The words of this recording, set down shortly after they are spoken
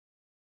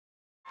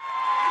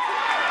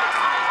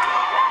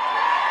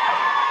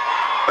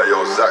Hey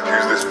yo, Zach,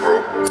 who's this,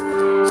 bro?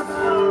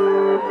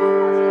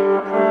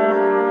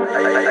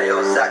 Hey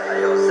yo, Zach,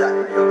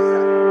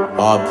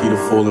 RP the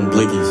fallen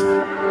blickies.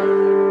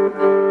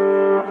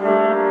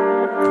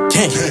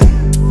 Can't.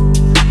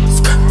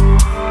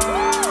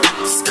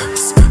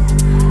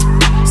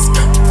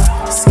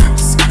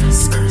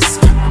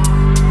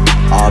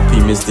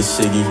 RP Mr.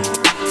 Shiggy,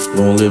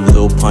 long live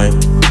Lil Pint.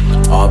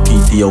 RP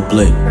Theo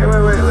Blake.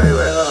 Wait.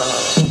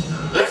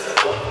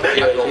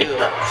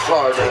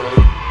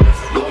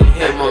 You can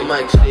hear my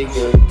mic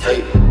shaking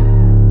tight.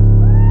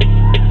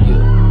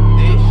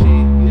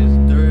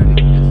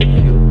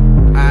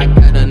 I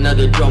got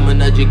another drum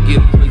and I just get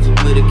crazy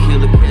with a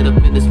killer cat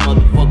up in this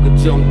motherfucker.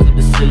 Jump to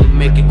the ceiling,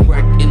 make it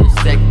crack in the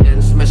sack,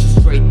 then smash it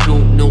straight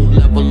through. New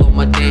level on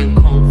my damn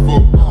kung fu.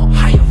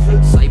 Higher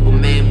foot,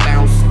 Cyberman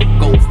bounce,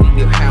 ghost in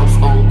your house,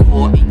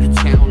 encore in your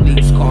town,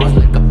 leaves cars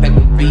like a pack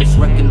of beats.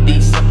 Wrecking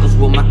these suckers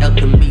with my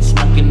alchemy,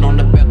 smoking on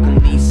the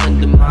balcony,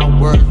 sending my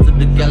words to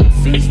the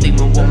galaxy,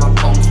 steaming with my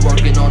pumps,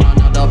 working on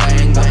another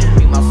banger.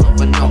 Me, myself,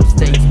 and all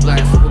stage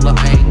blast full of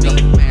anger.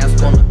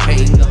 Mask on the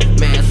painter,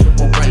 man,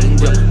 super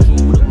ranger.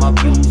 True to my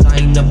views, I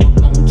ain't never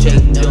gon'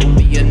 change them.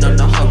 Being on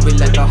the hurry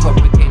like a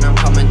hurricane, I'm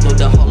coming through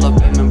the Hall of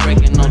Fame and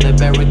breaking all the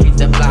barricades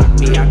that block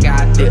me. I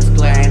got this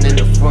clan in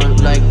the front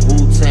like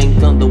Wu-Tang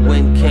Thunder.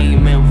 Wind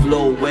came and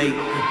flew away.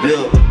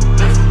 Look.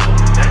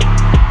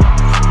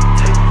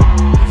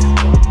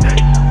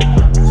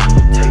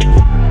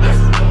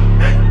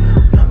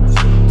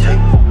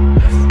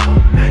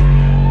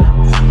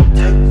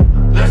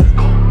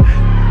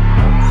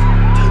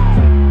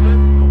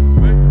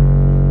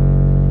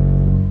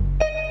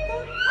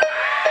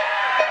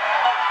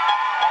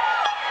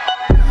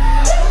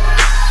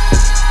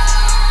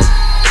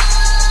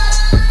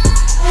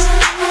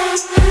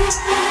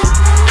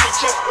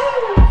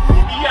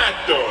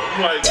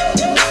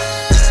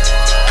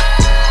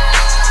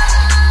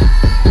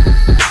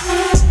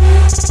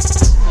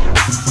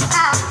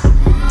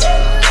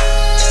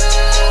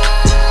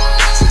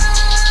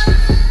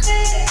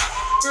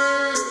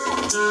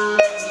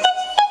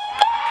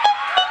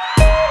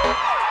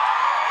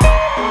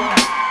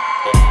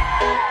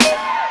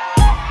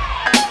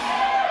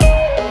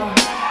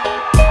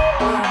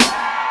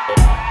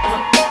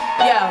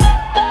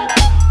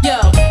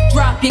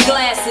 Your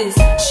glasses,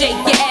 shake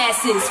your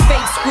asses,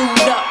 face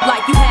screwed up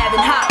like you having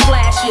hot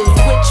flashes.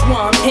 Which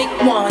one? Pick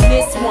one,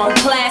 this one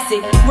classic.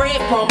 Red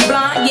from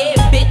blind, yeah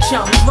bitch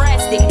I'm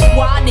drastic.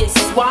 Why this,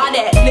 why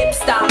that, lip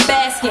stop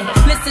basking.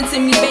 Listen to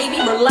me baby,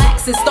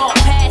 relax and start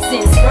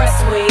passing.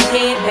 Expressway,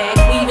 head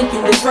back, weaving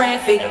through the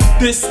traffic.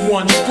 This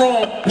one's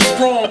strong,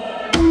 strong.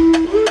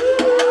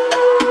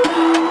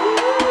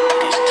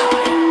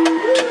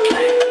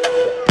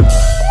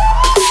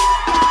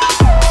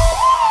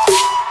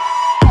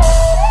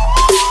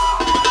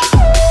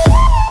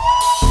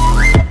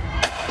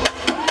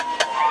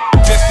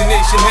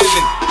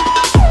 Heaven,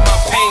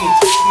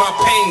 my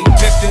pain,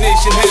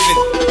 destination heaven,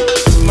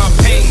 my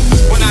pain,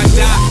 when I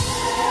die,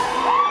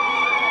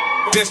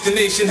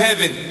 destination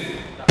heaven.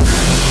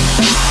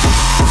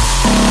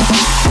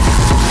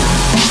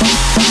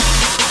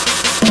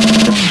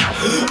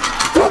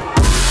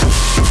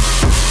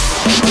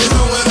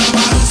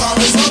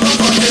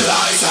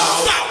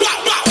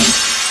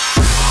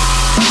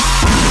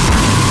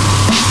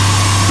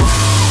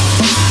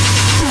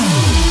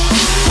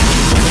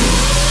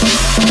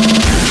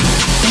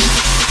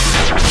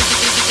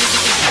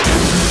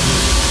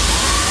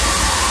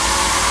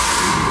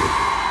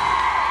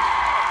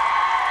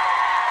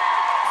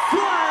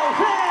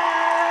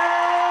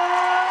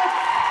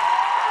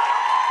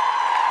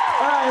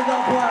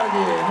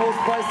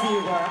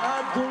 Спасибо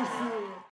от души.